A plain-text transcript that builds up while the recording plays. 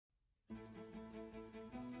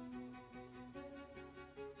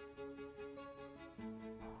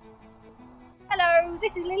So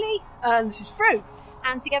this is Lily. And this is Froo.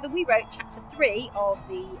 And together we wrote chapter 3 of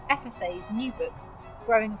the FSA's new book,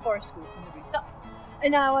 Growing a Forest School from the Roots Up.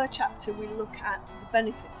 In our chapter we look at the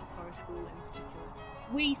benefits of forest school in particular.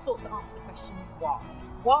 We sought to answer the question why.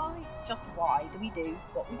 Why, just why, do we do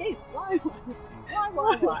what we do? Why?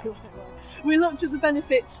 We looked at the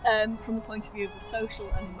benefits from the point of view of the social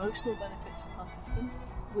and emotional benefits for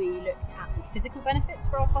participants. We looked at the physical benefits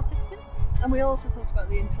for our participants. And we also thought about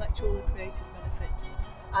the intellectual and creative benefits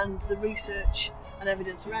and the research and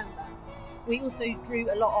evidence around that. We also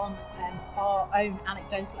drew a lot on our own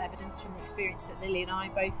anecdotal evidence from the experience that Lily and I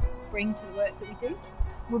both bring to the work that we do.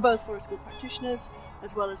 We're both forest school practitioners,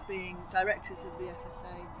 as well as being directors of the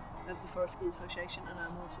FSA, of the Forest School Association, and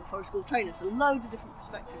I'm also a forest school trainer, so loads of different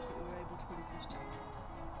perspectives that we were able to put into this chapter.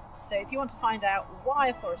 So if you want to find out why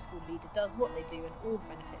a forest school leader does what they do and all the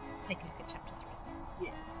benefits, take a look at chapter 3.